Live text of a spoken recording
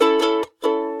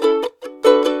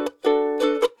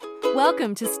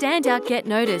Welcome to Stand Out Get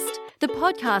Noticed, the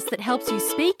podcast that helps you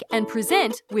speak and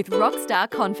present with rockstar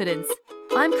confidence.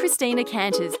 I'm Christina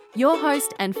Canters, your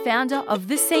host and founder of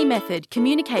the C Method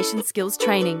Communication Skills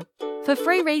Training. For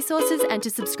free resources and to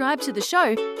subscribe to the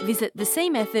show, visit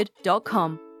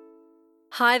thecmethod.com.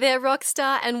 Hi there,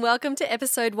 Rockstar, and welcome to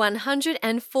episode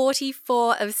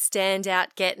 144 of Stand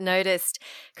Out Get Noticed.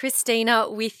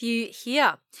 Christina with you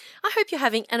here. I hope you're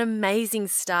having an amazing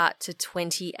start to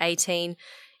 2018.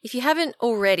 If you haven't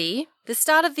already, the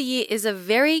start of the year is a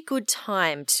very good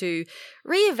time to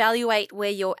reevaluate where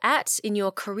you're at in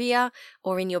your career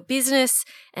or in your business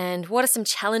and what are some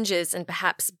challenges and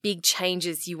perhaps big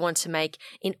changes you want to make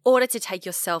in order to take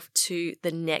yourself to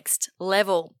the next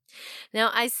level.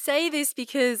 Now, I say this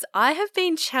because I have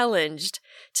been challenged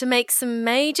to make some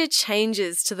major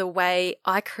changes to the way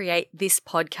I create this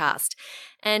podcast.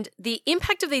 And the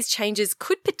impact of these changes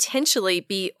could potentially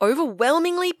be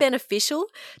overwhelmingly beneficial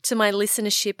to my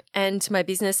listenership and to my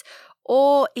business,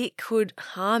 or it could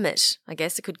harm it. I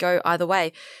guess it could go either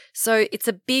way. So it's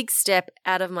a big step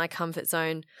out of my comfort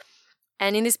zone.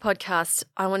 And in this podcast,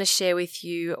 I want to share with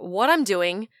you what I'm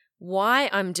doing, why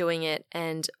I'm doing it,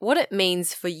 and what it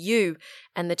means for you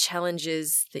and the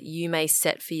challenges that you may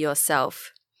set for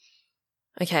yourself.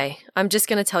 Okay, I'm just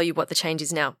going to tell you what the change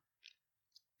is now.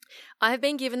 I have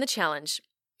been given the challenge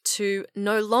to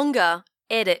no longer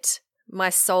edit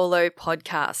my solo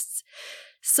podcasts.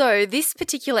 So this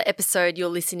particular episode you're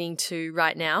listening to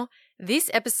right now,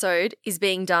 this episode is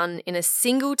being done in a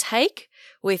single take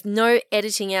with no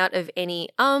editing out of any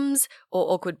ums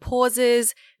or awkward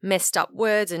pauses, messed up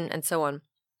words, and so on.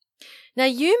 Now,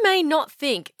 you may not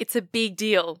think it's a big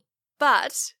deal,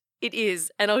 but it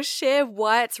is, and I'll share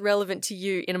why it's relevant to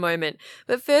you in a moment.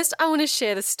 But first, I want to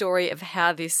share the story of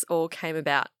how this all came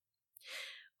about.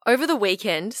 Over the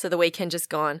weekend, so the weekend just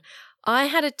gone, I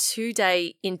had a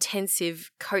 2-day intensive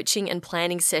coaching and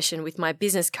planning session with my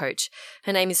business coach.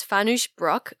 Her name is Farnoosh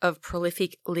Brock of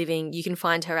Prolific Living. You can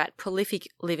find her at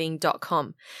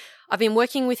prolificliving.com. I've been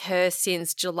working with her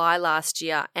since July last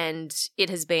year, and it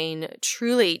has been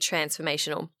truly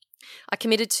transformational. I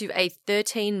committed to a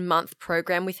 13-month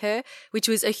program with her, which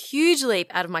was a huge leap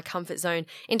out of my comfort zone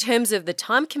in terms of the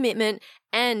time commitment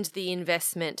and the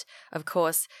investment, of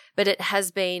course, but it has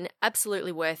been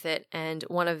absolutely worth it and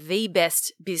one of the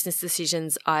best business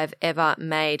decisions I've ever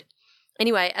made.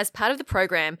 Anyway, as part of the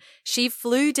program, she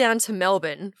flew down to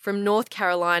Melbourne from North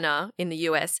Carolina in the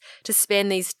US to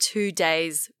spend these 2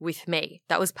 days with me.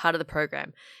 That was part of the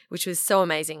program, which was so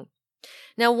amazing.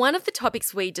 Now, one of the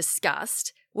topics we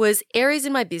discussed was areas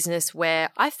in my business where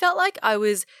I felt like I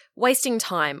was wasting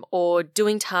time or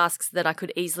doing tasks that I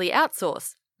could easily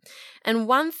outsource. And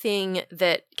one thing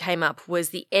that came up was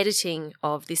the editing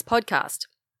of this podcast.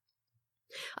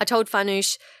 I told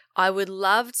Farnoosh I would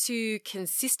love to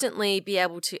consistently be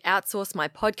able to outsource my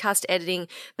podcast editing,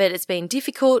 but it's been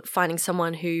difficult finding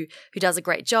someone who does a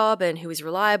great job and who is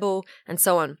reliable and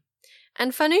so on.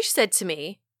 And Farnoosh said to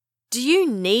me, "Do you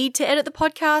need to edit the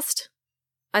podcast?"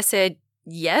 I said,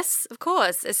 "Yes, of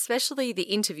course, especially the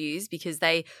interviews because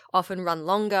they often run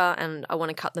longer and I want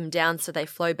to cut them down so they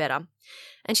flow better."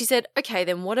 And she said, "Okay,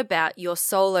 then what about your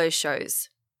solo shows?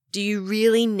 Do you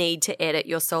really need to edit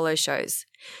your solo shows?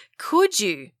 Could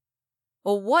you?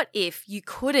 Or what if you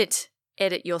couldn't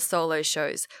edit your solo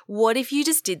shows? What if you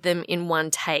just did them in one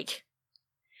take?"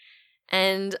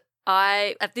 And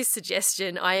at this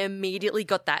suggestion, I immediately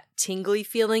got that tingly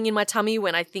feeling in my tummy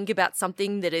when I think about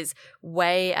something that is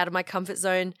way out of my comfort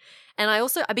zone. And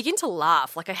I begin to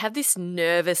laugh. Like I have this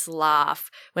nervous laugh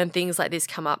when things like this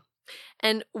come up.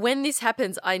 And when this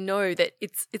happens, I know that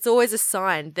it's always a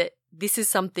sign that this is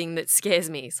something that scares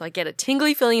me. So I get a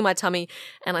tingly feeling in my tummy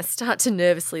and I start to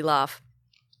nervously laugh.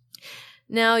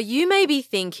 Now, you may be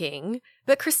thinking,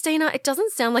 but Christina, it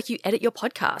doesn't sound like you edit your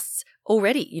podcasts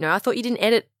already. I thought you didn't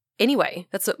edit anyway.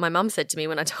 That's what my mum said to me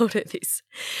when I told her this.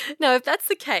 Now, if that's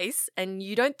the case and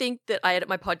you don't think that I edit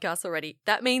my podcasts already,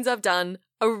 that means I've done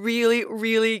a really,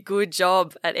 really good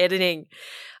job at editing.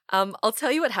 I'll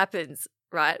tell you what happens,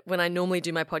 right, when I normally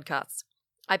do my podcasts.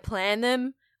 I plan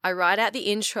them, I write out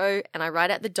the intro, and I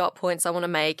write out the dot points I want to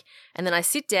make, and then I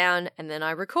sit down and then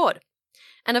I record.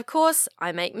 And of course,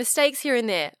 I make mistakes here and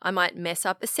there. I might mess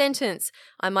up a sentence.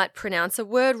 I might pronounce a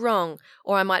word wrong,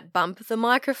 or I might bump the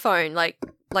microphone like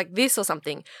this or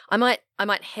something. I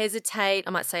might hesitate. I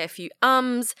might say a few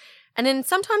ums. And then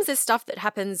sometimes there's stuff that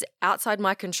happens outside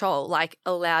my control, like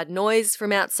a loud noise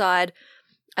from outside.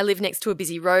 I live next to a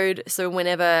busy road, so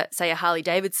whenever, say, a Harley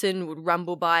Davidson would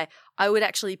rumble by, I would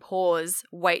actually pause,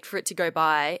 wait for it to go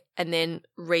by, and then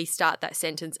restart that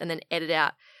sentence and then edit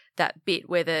out that bit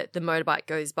where the motorbike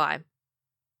goes by.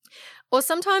 Or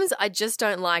sometimes I just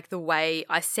don't like the way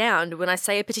I sound when I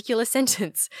say a particular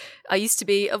sentence. I used to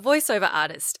be a voiceover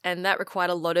artist, and that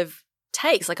required a lot of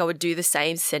takes. Like I would do the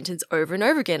same sentence over and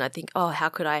over again. I'd think, oh, how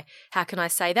can I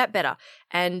say that better?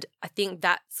 And I think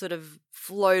that sort of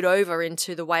flowed over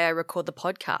into the way I record the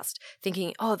podcast,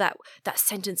 thinking, oh, that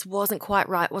sentence wasn't quite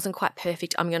right, wasn't quite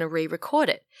perfect. I'm going to re-record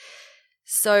it.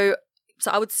 So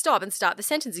I would stop and start the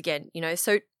sentence again,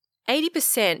 So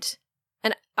 80%,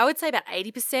 and I would say about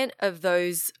 80% of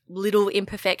those little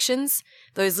imperfections,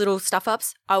 those little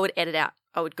stuff-ups, I would edit out.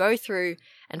 I would go through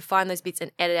and find those bits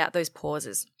and edit out those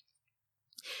pauses.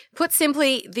 Put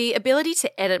simply, the ability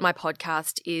to edit my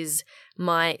podcast is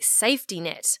my safety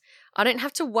net. I don't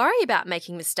have to worry about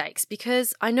making mistakes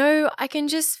because I know I can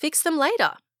just fix them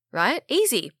later, right?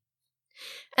 Easy.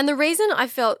 And the reason I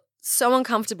felt so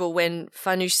uncomfortable when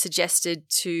Farnoosh suggested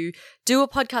to do a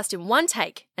podcast in one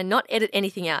take and not edit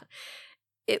anything out,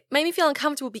 it made me feel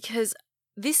uncomfortable because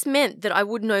this meant that I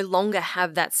would no longer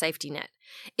have that safety net.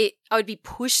 I would be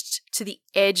pushed to the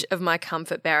edge of my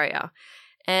comfort barrier.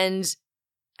 And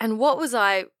what was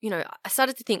I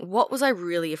started to think, what was I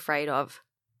really afraid of?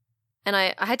 And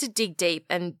I had to dig deep,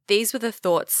 and these are the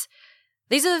thoughts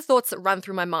that run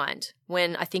through my mind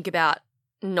when I think about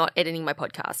not editing my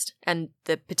podcast and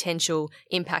the potential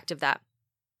impact of that.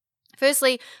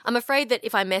 Firstly, I'm afraid that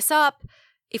if I mess up,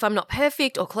 if I'm not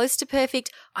perfect or close to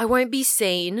perfect, I won't be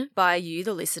seen by you,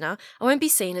 the listener. I won't be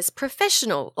seen as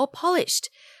professional or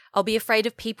polished. I'll be afraid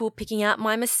of people picking out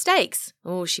my mistakes.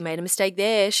 Oh, she made a mistake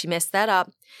there. She messed that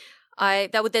up.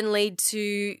 That would then lead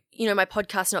to, my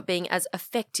podcast not being as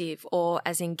effective or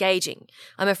as engaging.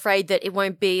 I'm afraid that it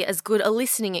won't be as good a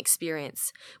listening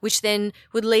experience, which then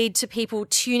would lead to people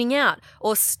tuning out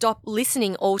or stop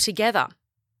listening altogether.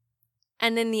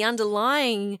 And then the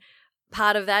underlying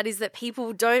part of that is that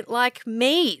people don't like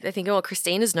me. They think, oh,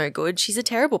 Christina's no good. She's a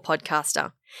terrible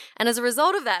podcaster. And as a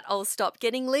result of that, I'll stop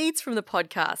getting leads from the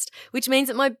podcast, which means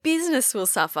that my business will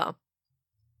suffer.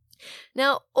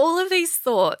 Now, all of these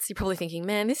thoughts, you're probably thinking,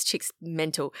 man, this chick's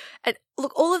mental. And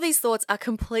look, all of these thoughts are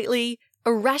completely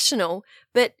irrational,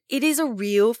 but it is a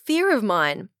real fear of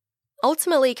mine.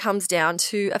 Ultimately, it comes down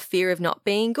to a fear of not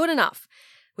being good enough,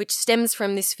 which stems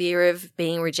from this fear of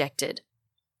being rejected.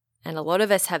 And a lot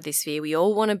of us have this fear. We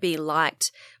all want to be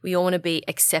liked. We all want to be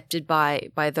accepted by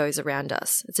those around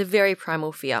us. It's a very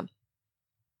primal fear.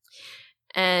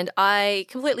 And I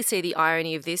completely see the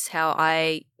irony of this, how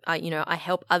I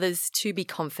help others to be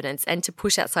confident and to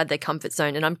push outside their comfort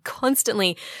zone. And I'm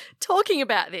constantly talking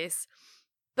about this.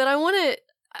 But I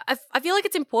feel like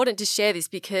it's important to share this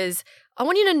because I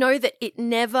want you to know that it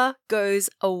never goes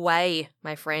away,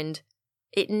 my friend.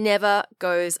 It never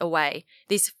goes away.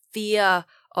 This fear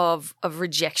of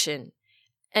rejection.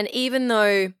 And even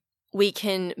though we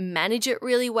can manage it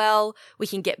really well, we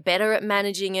can get better at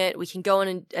managing it, we can go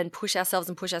on and push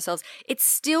ourselves, it's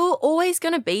still always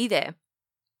going to be there.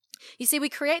 You see, we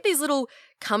create these little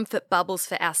comfort bubbles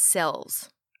for ourselves,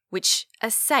 which are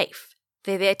safe.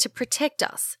 They're there to protect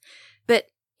us. But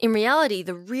in reality,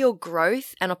 the real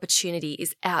growth and opportunity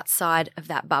is outside of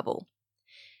that bubble.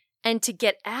 And to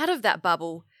get out of that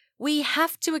bubble, we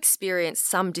have to experience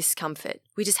some discomfort.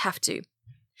 We just have to.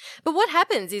 But what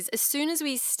happens is as soon as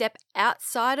we step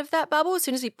outside of that bubble, as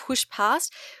soon as we push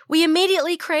past, we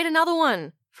immediately create another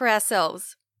one for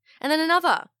ourselves. And then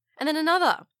another, and then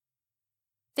another.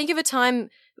 Think of a time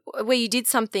where you did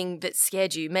something that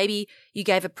scared you. Maybe you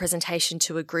gave a presentation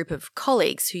to a group of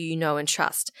colleagues who you know and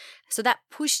trust. So that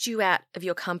pushed you out of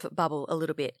your comfort bubble a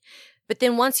little bit. But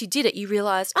then once you did it, you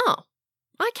realized, oh,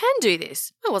 I can do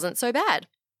this. It wasn't so bad.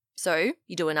 So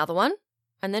you do another one,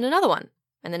 and then another one,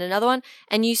 and then another one,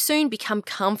 and you soon become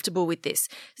comfortable with this.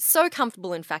 So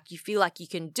comfortable, in fact, you feel like you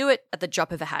can do it at the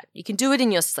drop of a hat. You can do it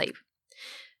in your sleep.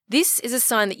 This is a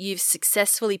sign that you've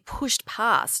successfully pushed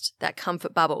past that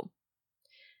comfort bubble.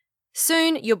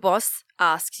 Soon, your boss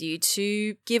asks you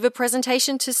to give a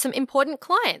presentation to some important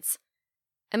clients.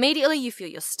 Immediately, you feel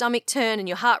your stomach turn and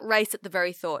your heart race at the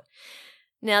very thought.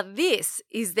 Now, this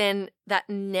is then that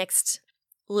next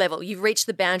level. You've reached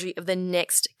the boundary of the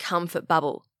next comfort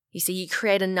bubble. You see, you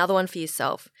create another one for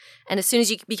yourself. And as soon as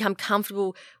you become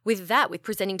comfortable with that, with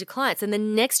presenting to clients, then the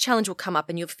next challenge will come up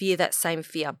and you'll fear that same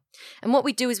fear. And what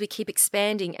we do is we keep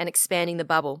expanding and expanding the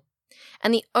bubble.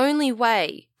 And the only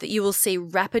way that you will see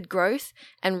rapid growth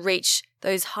and reach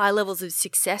those high levels of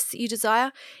success that you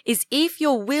desire is if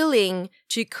you're willing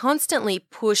to constantly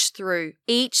push through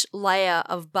each layer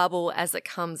of bubble as it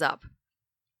comes up.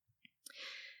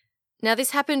 Now,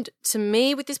 this happened to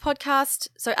me with this podcast.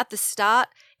 So at the start,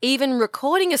 even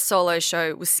recording a solo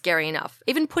show was scary enough.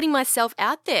 Even putting myself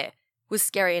out there was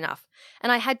scary enough.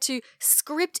 and I had to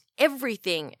script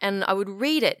everything and I would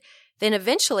read it. Then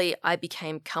eventually I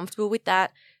became comfortable with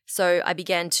that. So I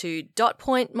began to dot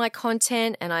point my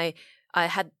content, and I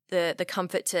had the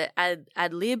comfort to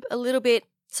ad lib a little bit.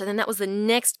 So then that was the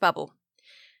next bubble.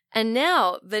 And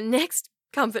now the next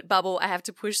comfort bubble I have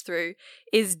to push through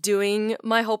is doing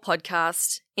my whole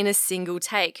podcast in a single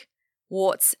take,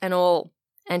 warts and all,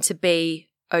 and to be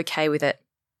okay with it.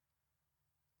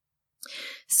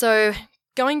 So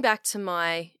going back to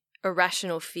my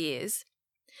irrational fears,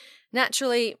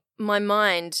 naturally my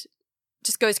mind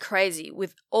just goes crazy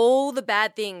with all the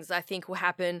bad things I think will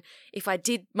happen if I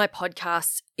did my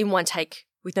podcast in one take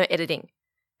with no editing.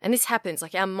 And this happens,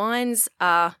 like our minds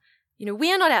are,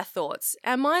 we are not our thoughts.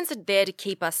 Our minds are there to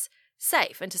keep us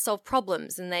safe and to solve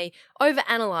problems, and they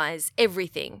overanalyze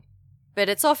everything, but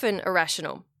it's often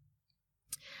irrational.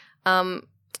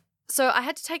 So I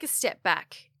had to take a step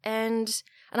back and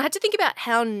I had to think about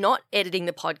how not editing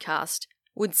the podcast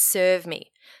would serve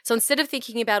me. So instead of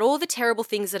thinking about all the terrible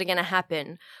things that are going to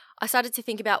happen, I started to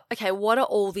think about, okay, what are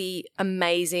all the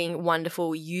amazing,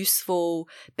 wonderful, useful,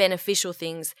 beneficial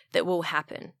things that will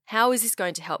happen? How is this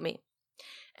going to help me?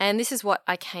 And this is what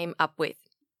I came up with.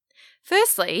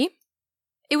 Firstly,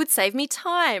 it would save me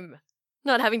time,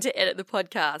 not having to edit the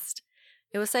podcast.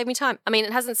 It will save me time. I mean,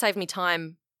 it hasn't saved me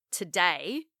time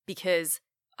today because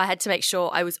I had to make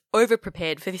sure I was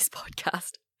over-prepared for this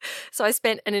podcast. So I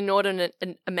spent an inordinate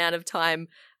amount of time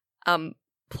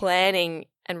planning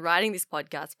and writing this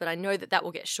podcast, but I know that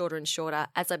will get shorter and shorter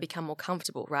as I become more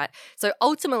comfortable, right? So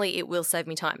ultimately, it will save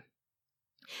me time.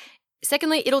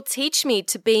 Secondly, it'll teach me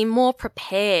to be more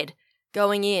prepared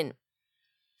going in.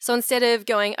 So instead of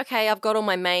going, okay, I've got all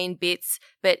my main bits,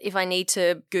 but if I need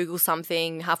to Google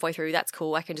something halfway through, that's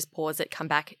cool. I can just pause it, come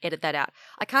back, edit that out.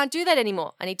 I can't do that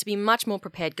anymore. I need to be much more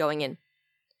prepared going in.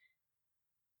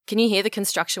 Can you hear the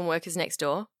construction workers next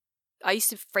door? I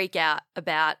used to freak out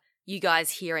about you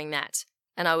guys hearing that.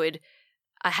 And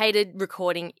I hated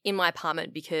recording in my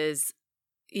apartment because,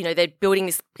 they're building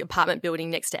this apartment building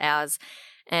next to ours.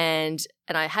 And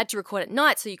I had to record at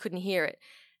night so you couldn't hear it.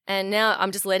 And now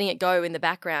I'm just letting it go in the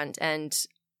background, and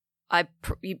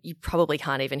you probably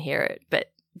can't even hear it,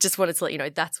 but just wanted to let you know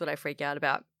that's what I freak out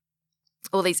about.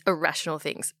 All these irrational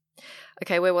things.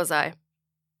 Okay, where was I?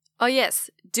 Oh, yes.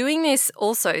 Doing this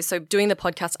also, so doing the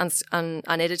podcast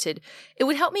unedited, it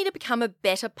would help me to become a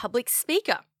better public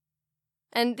speaker.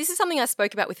 And this is something I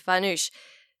spoke about with Farnoosh.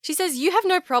 She says, you have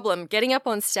no problem getting up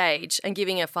on stage and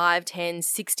giving a 5, 10,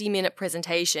 60-minute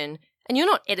presentation, and you're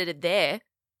not edited there.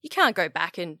 You can't go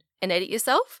back and edit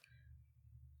yourself.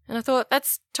 And I thought,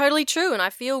 that's totally true, and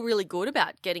I feel really good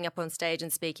about getting up on stage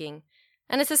and speaking.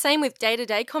 And it's the same with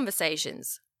day-to-day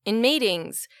conversations, in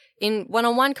meetings, in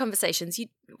one-on-one conversations.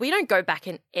 We don't go back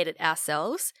and edit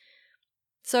ourselves.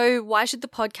 So why should the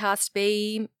podcast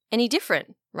be any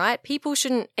different, right? People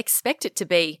shouldn't expect it to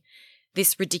be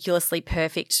this ridiculously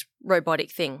perfect robotic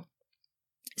thing.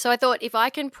 So I thought if I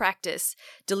can practice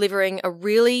delivering a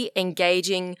really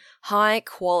engaging,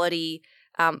 high-quality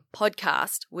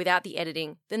podcast without the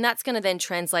editing, then that's going to then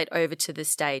translate over to the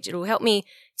stage. It'll help me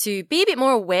to be a bit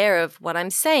more aware of what I'm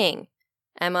saying.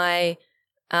 Am I,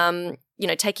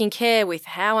 taking care with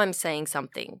how I'm saying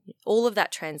something? All of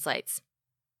that translates.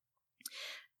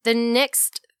 The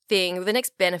next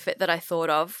benefit that I thought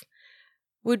of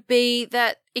would be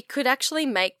that it could actually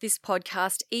make this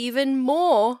podcast even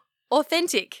more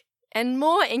authentic and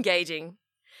more engaging.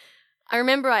 I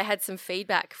remember I had some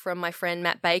feedback from my friend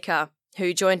Matt Baker,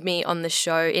 who joined me on the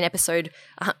show in episode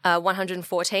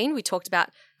 114. We talked about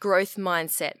growth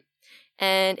mindset,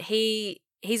 and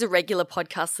he's a regular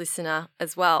podcast listener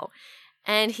as well.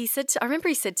 And I remember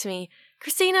he said to me,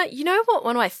 Christina, you know what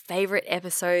one of my favorite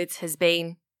episodes has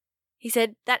been? He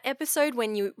said, that episode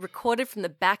when you recorded from the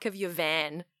back of your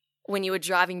van when you were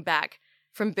driving back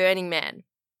from Burning Man.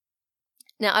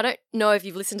 Now, I don't know if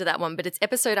you've listened to that one, but it's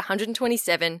episode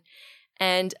 127,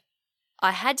 and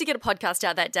I had to get a podcast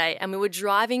out that day, and we were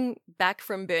driving back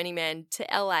from Burning Man to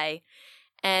LA,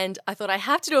 and I thought I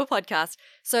have to do a podcast.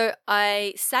 So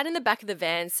I sat in the back of the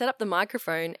van, set up the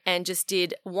microphone, and just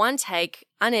did one take,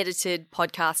 unedited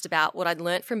podcast about what I'd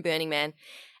learnt from Burning Man.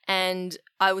 And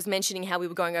I was mentioning how we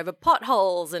were going over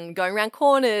potholes and going around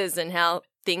corners and how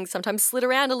things sometimes slid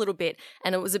around a little bit,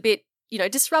 and it was a bit,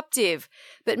 disruptive.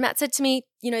 But Matt said to me,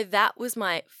 that was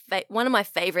one of my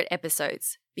favorite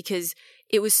episodes because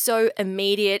it was so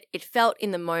immediate. It felt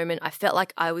in the moment. I felt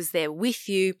like I was there with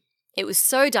you. It was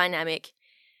so dynamic.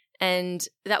 And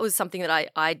that was something that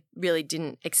I really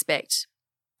didn't expect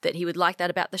that he would like that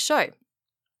about the show.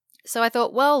 So I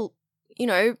thought, well,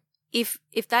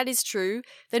 if that is true,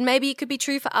 then maybe it could be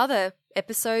true for other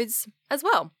episodes as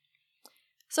well.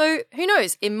 So who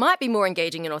knows? It might be more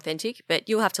engaging and authentic, but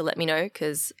you'll have to let me know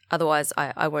because otherwise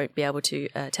I won't be able to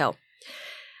tell.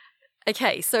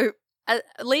 Okay, so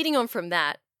leading on from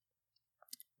that,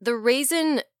 the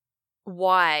reason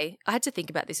why – I had to think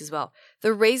about this as well.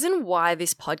 The reason why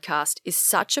this podcast is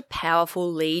such a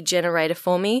powerful lead generator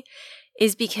for me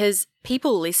is because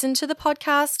people listen to the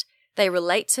podcast, they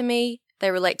relate to me,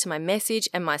 they relate to my message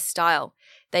and my style.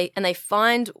 They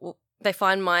find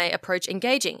my approach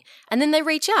engaging, and then they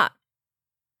reach out.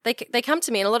 They come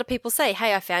to me, and a lot of people say,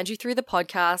 hey, I found you through the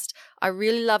podcast. I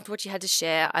really loved what you had to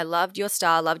share. I loved your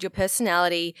style, loved your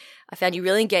personality. I found you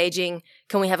really engaging.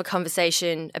 Can we have a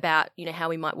conversation about, how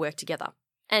we might work together?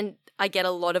 And I get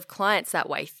a lot of clients that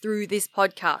way through this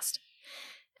podcast.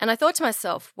 And I thought to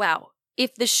myself, wow,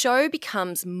 if the show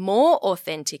becomes more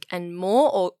authentic and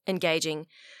more engaging,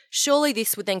 surely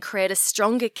this would then create a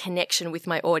stronger connection with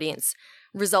my audience,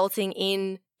 resulting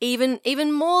in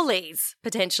even more leads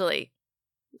potentially,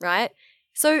 right?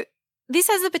 So this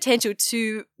has the potential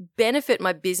to benefit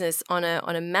my business on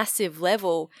a massive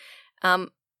level. And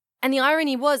the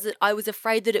irony was that I was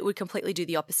afraid that it would completely do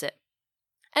the opposite.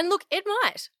 And look, it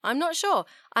might. I'm not sure.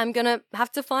 I'm going to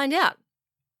have to find out.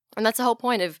 And that's the whole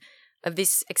point of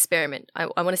this experiment. I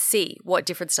want to see what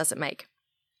difference does it make.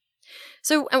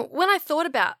 So when I thought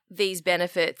about these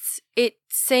benefits, it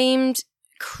seemed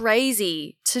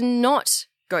crazy to not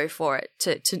go for it,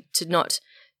 to not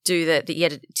do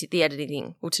the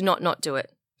editing, or to not do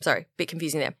it. Sorry, a bit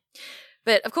confusing there.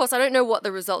 But of course, I don't know what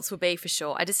the results will be for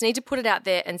sure. I just need to put it out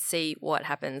there and see what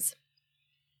happens.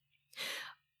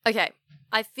 Okay,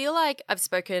 I feel like I've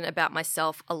spoken about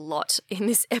myself a lot in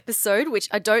this episode, which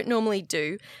I don't normally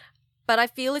do, but I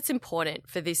feel it's important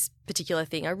for this particular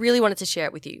thing. I really wanted to share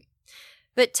it with you.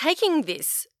 But taking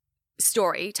this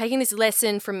story, taking this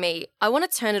lesson from me, I want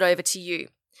to turn it over to you.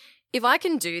 If I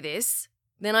can do this,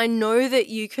 then I know that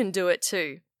you can do it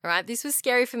too. All right? This was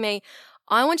scary for me.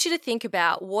 I want you to think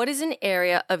about what is an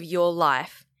area of your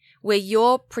life where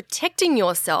you're protecting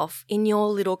yourself in your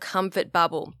little comfort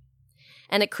bubble.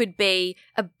 And it could be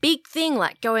a big thing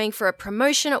like going for a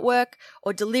promotion at work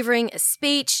or delivering a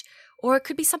speech, or it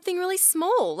could be something really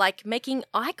small like making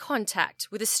eye contact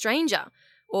with a stranger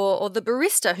or the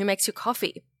barista who makes your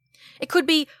coffee. It could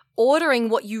be ordering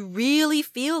what you really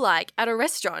feel like at a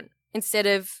restaurant instead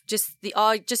of just the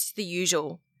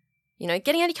usual.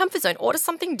 Getting out of your comfort zone, order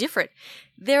something different.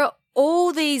 There are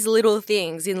all these little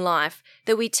things in life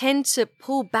that we tend to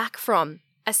pull back from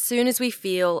as soon as we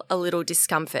feel a little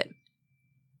discomfort.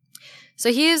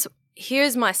 So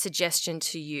here's my suggestion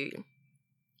to you.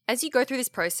 As you go through this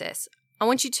process, I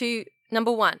want you to,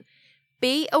 number one,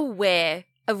 be aware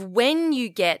of when you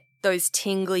get those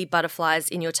tingly butterflies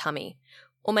in your tummy.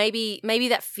 Or maybe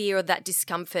that fear or that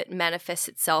discomfort manifests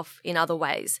itself in other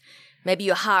ways. Maybe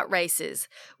your heart races.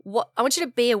 I want you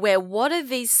to be aware, what are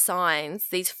these signs,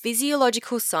 these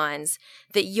physiological signs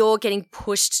that you're getting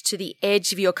pushed to the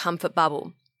edge of your comfort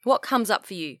bubble? What comes up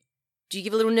for you? Do you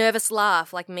give a little nervous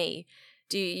laugh like me?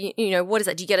 Do you, what is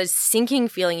that? Do you get a sinking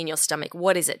feeling in your stomach?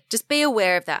 What is it? Just be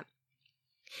aware of that.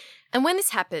 And when this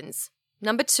happens,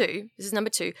 number two,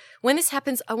 when this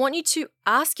happens, I want you to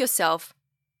ask yourself,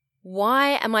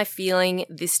 why am I feeling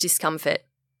this discomfort?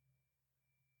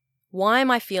 Why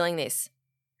am I feeling this?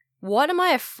 What am I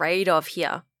afraid of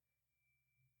here?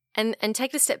 And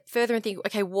take it a step further and think,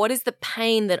 okay, what is the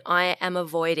pain that I am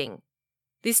avoiding?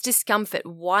 This discomfort,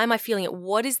 why am I feeling it?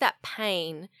 What is that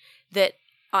pain that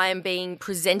I am being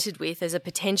presented with as a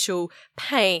potential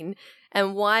pain?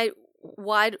 And what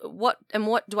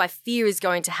do I fear is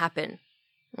going to happen?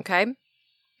 Okay?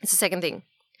 It's the second thing.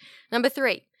 Number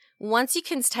three, once you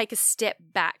can take a step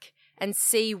back and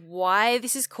see why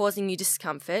this is causing you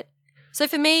discomfort. So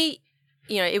for me,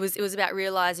 it was about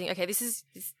realizing, okay,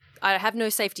 I have no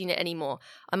safety net anymore.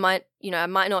 I might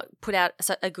not put out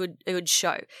a good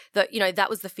show. That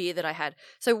was the fear that I had.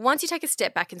 So once you take a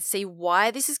step back and see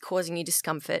why this is causing you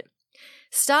discomfort,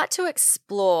 start to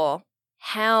explore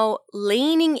how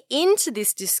leaning into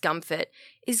this discomfort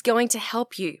is going to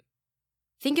help you.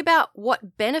 Think about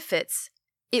what benefits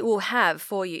it will have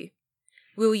for you.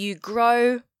 Will you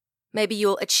grow? Maybe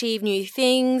you'll achieve new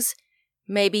things.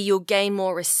 Maybe you'll gain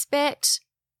more respect.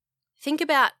 Think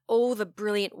about all the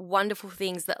brilliant, wonderful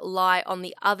things that lie on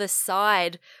the other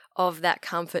side of that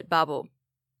comfort bubble.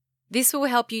 This will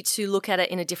help you to look at it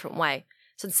in a different way.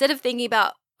 So instead of thinking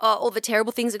about all the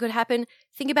terrible things that could happen,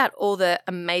 think about all the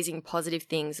amazing positive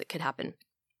things that could happen.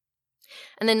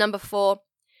 And then number 4,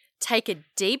 take a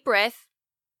deep breath,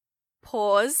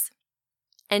 pause,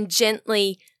 and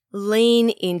gently lean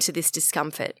into this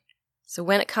discomfort. So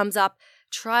when it comes up,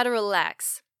 try to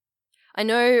relax. I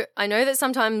know that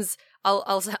sometimes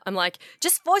I'm like,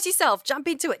 just force yourself, jump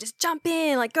into it, just jump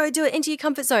in, like go do it into your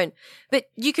comfort zone. But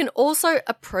you can also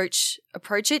approach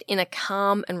it in a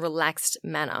calm and relaxed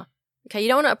manner. Okay, you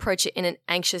don't want to approach it in an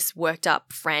anxious, worked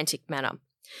up, frantic manner.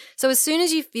 So as soon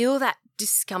as you feel that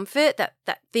discomfort, that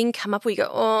thing come up where you go,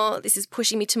 oh, this is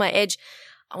pushing me to my edge,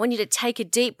 I want you to take a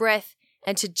deep breath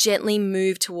and to gently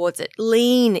move towards it.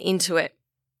 Lean into it.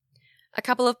 A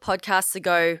couple of podcasts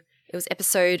ago, it was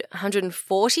episode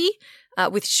 140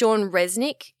 with Sean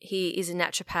Resnick. He is a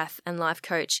naturopath and life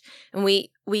coach. And we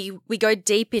go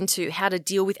deep into how to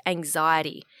deal with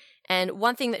anxiety. And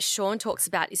one thing that Sean talks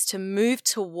about is to move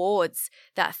towards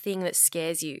that thing that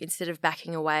scares you instead of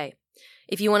backing away.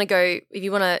 If you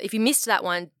missed that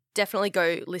one, definitely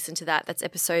go listen to that. That's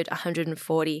episode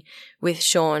 140 with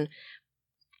Sean.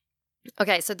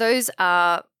 Okay, so those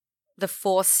are the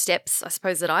 4 steps, I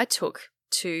suppose, that I took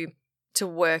to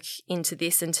work into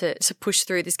this and to push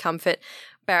through this comfort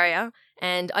barrier.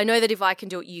 And I know that if I can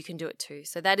do it, you can do it too.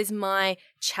 So that is my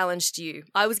challenge to you.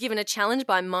 I was given a challenge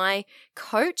by my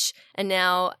coach, and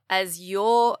now as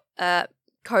your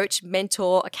coach,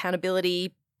 mentor,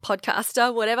 accountability,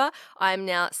 podcaster, whatever, I'm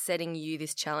now setting you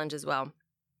this challenge as well.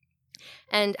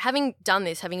 And having done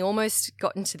this, having almost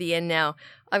gotten to the end now,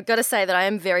 I've got to say that I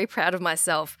am very proud of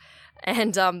myself.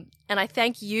 And I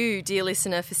thank you, dear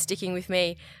listener, for sticking with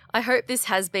me. I hope this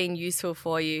has been useful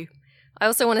for you. I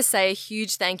also want to say a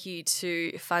huge thank you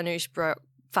to Farnoosh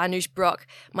Brock,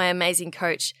 my amazing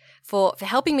coach, for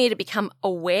helping me to become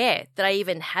aware that I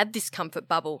even had this comfort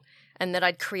bubble and that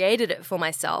I'd created it for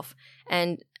myself.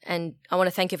 And I want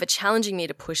to thank her for challenging me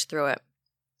to push through it.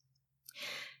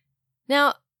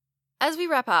 Now, as we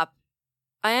wrap up,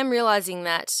 I am realizing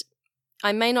that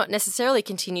I may not necessarily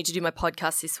continue to do my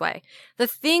podcast this way. The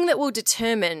thing that will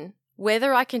determine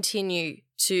whether I continue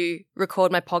to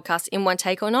record my podcast in one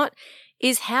take or not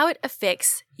is how it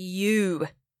affects you,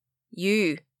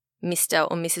 Mr.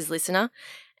 or Mrs. Listener.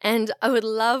 And I would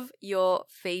love your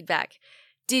feedback.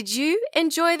 Did you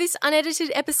enjoy this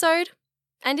unedited episode?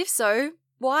 And if so,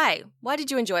 why? Why did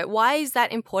you enjoy it? Why is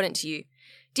that important to you?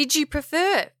 Did you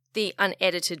prefer the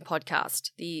unedited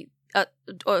podcast? Do you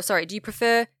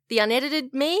prefer the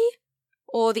unedited me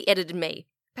or the edited me?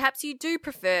 Perhaps you do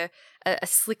prefer a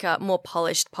slicker, more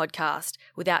polished podcast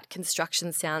without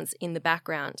construction sounds in the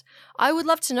background. I would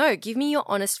love to know. Give me your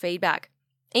honest feedback.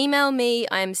 Email me.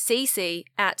 I am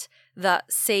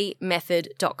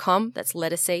cc@thecmethod.com. That's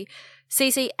letter C.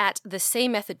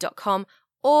 cc@thecmethod.com.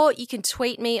 Or you can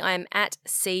tweet me. I am at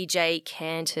CJ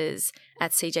Canters,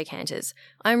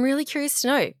 I'm really curious to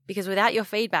know, because without your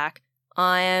feedback,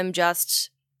 I am just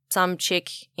some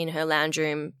chick in her lounge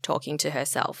room talking to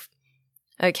herself.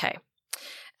 Okay.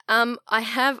 I'm going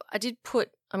to put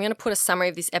a summary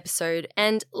of this episode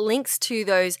and links to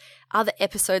those other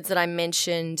episodes that I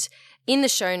mentioned in the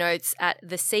show notes at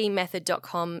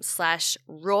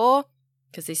thecmethod.com/raw,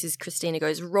 because this is Christina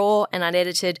Goes Raw and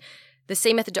Unedited.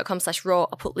 thecmethod.com/raw.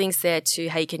 I'll put links there to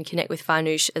how you can connect with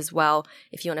Farnoosh as well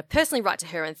if you want to personally write to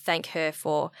her and thank her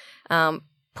for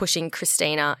pushing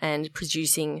Christina and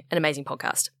producing an amazing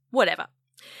podcast. Whatever.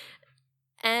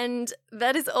 And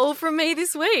that is all from me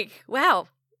this week. Wow.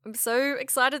 I'm so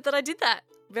excited that I did that.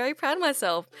 Very proud of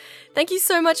myself. Thank you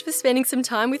so much for spending some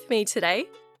time with me today.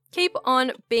 Keep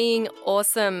on being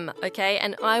awesome, okay?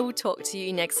 And I will talk to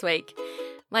you next week.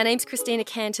 My name's Christina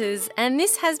Canters, and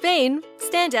this has been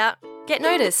Stand Out, Get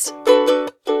Noticed.